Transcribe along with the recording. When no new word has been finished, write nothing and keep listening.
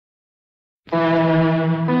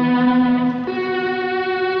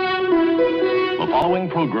following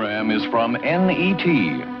program is from NET,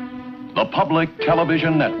 the Public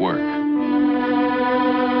Television Network.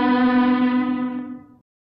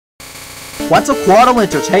 Quetzalcoatl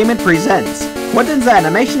Entertainment presents Quinton's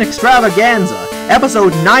Animation Extravaganza,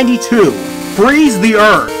 Episode 92, Freeze the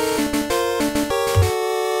Earth.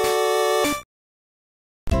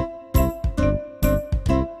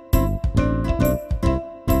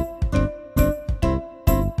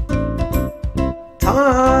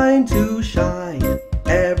 Time to shine,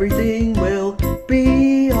 everything will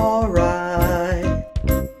be alright.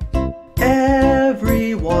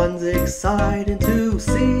 Everyone's excited to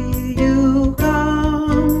see you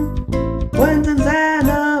come. Quinton's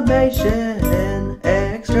Animation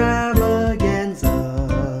Extravaganza.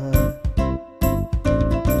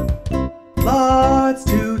 Lots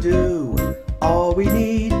to do, all we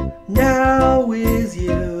need now is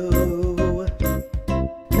you.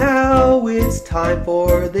 Now it's time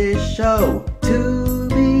for this show to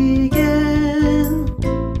begin.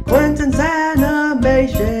 Quinton's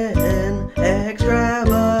Animation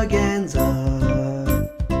Extravaganza.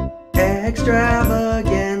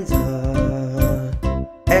 Extravaganza.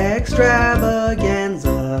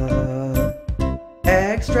 Extravaganza.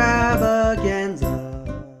 Extravaganza.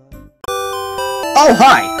 Oh,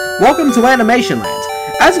 hi! Welcome to Animation Land.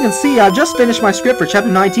 As you can see, I've just finished my script for Chapter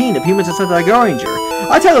 19 of Tuxedo Mask.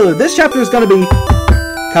 I tell you, this chapter is gonna be...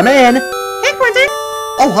 Come in! Hey, Quinton!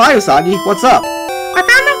 Oh, hi, Usagi. What's up? I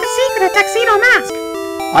found out the secret of Tuxedo Mask.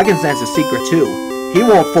 I can sense a secret, too. He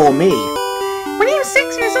won't fool me. When he was 6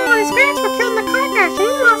 years old, his parents were killed in a car crash and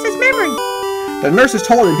he lost his memory. The nurses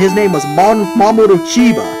told him his name was Mamoru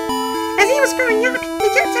Chiba. As he was growing up, he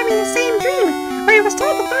kept having the same dream, where he was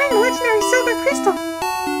told to find the legendary silver crystal.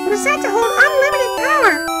 It was said to hold unlimited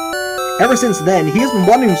power. Ever since then, he has been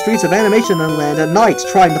wandering the streets of Animation Land at night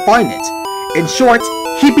trying to find it. In short,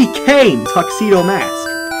 he became Tuxedo Mask.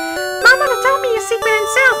 Mamoru told me his secret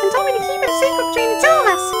himself and told me to keep it a secret between the two of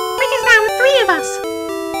us, which is now the three of us.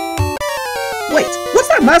 Wait,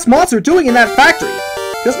 what's that masked monster doing in that factory?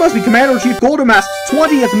 This must be Commander-in-Chief Goldermask's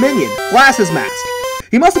 20th minion, Glasses Mask.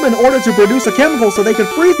 He must have been ordered to produce a chemical so they could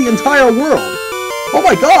freeze the entire world. Oh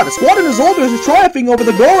my god, a squadron of soldiers is triumphing over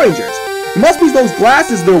the Gorengers. It must be those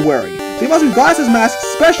glasses they're wearing. They must be Glasses Mask's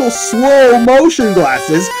special slow-motion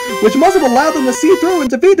glasses, which must have allowed them to see through and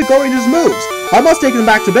defeat the Gorengers' moves. I must take them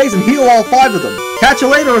back to base and heal all 5 of them. Catch you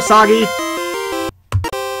later, Usagi.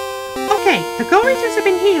 Okay, the Gorengers have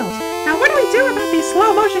been healed. Now what do we do about these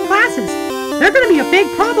slow-motion glasses? They're gonna be a big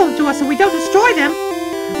problem to us if we don't destroy them.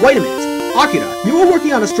 Wait a minute. Akira, you were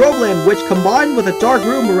working on a strobe lamp which, combined with a dark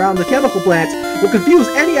room around the chemical plant, will confuse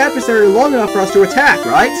any adversary long enough for us to attack,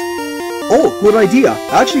 right? Oh, good idea.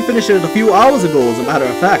 I actually finished it a few hours ago, as a matter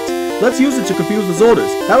of fact. Let's use it to confuse the Zorders.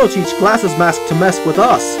 That'll teach Glasses Mask to mess with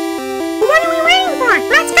us. Well, what are we waiting for?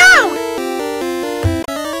 Let's go!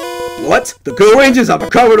 What? The Gorengers have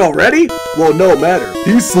recovered already? Well, no matter.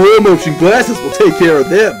 These slow-motion glasses will take care of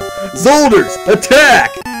them. Zorders,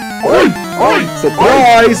 attack! Oi! Oi!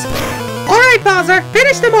 Surprise! Alright, Bowser,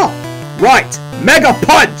 finish them off! Right! Mega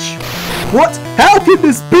Punch! What? How can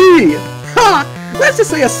this be? Ha! Let's just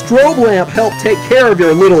say a strobe lamp helped take care of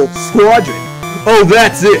your little squadron. Oh,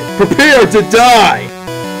 that's it! Prepare to die!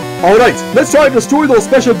 Alright, let's try to destroy those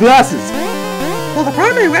special glasses. Well, the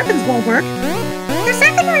primary weapons won't work. The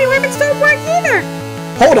secondary weapons don't work either!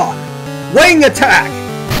 Hold on! Wing attack!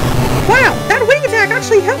 Wow, that wing attack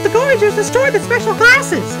actually helped the Gorengers destroy the special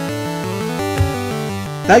glasses!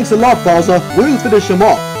 Thanks a lot, Bowser. We'll finish him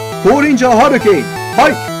off. Goranger Hurricane!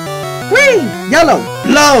 Hike! Green! Yellow!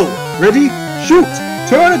 Blow! Ready? Shoot!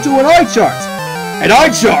 Turn it to an eye chart! An eye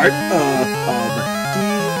chart?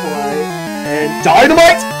 And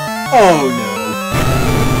dynamite? Oh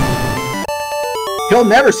no. He'll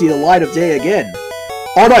never see the light of day again.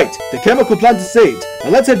 Alright, the chemical plant is saved.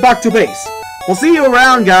 Now let's head back to base. We'll see you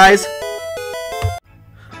around, guys.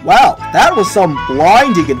 Wow, that was some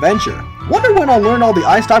blinding adventure. Wonder when I'll learn all the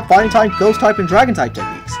Ice type, Fighting type, Ghost type, and Dragon type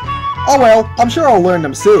techniques. Oh well, I'm sure I'll learn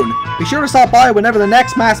them soon. Be sure to stop by whenever the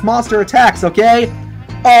next masked monster attacks, okay?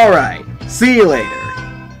 Alright, see you later.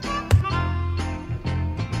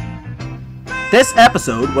 This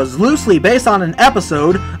episode was loosely based on an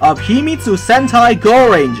episode of Himitsu Sentai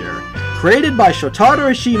Goranger, created by Shotaro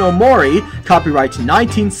Ishinomori, copyright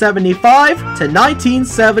 1975 to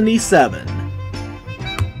 1977.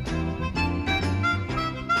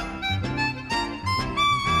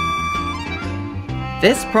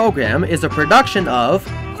 This program is a production of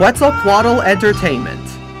Quetzalcoatl Entertainment.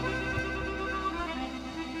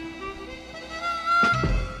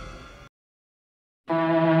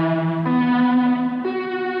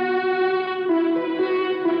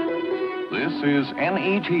 This This is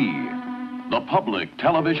NET, the Public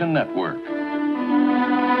Television Network.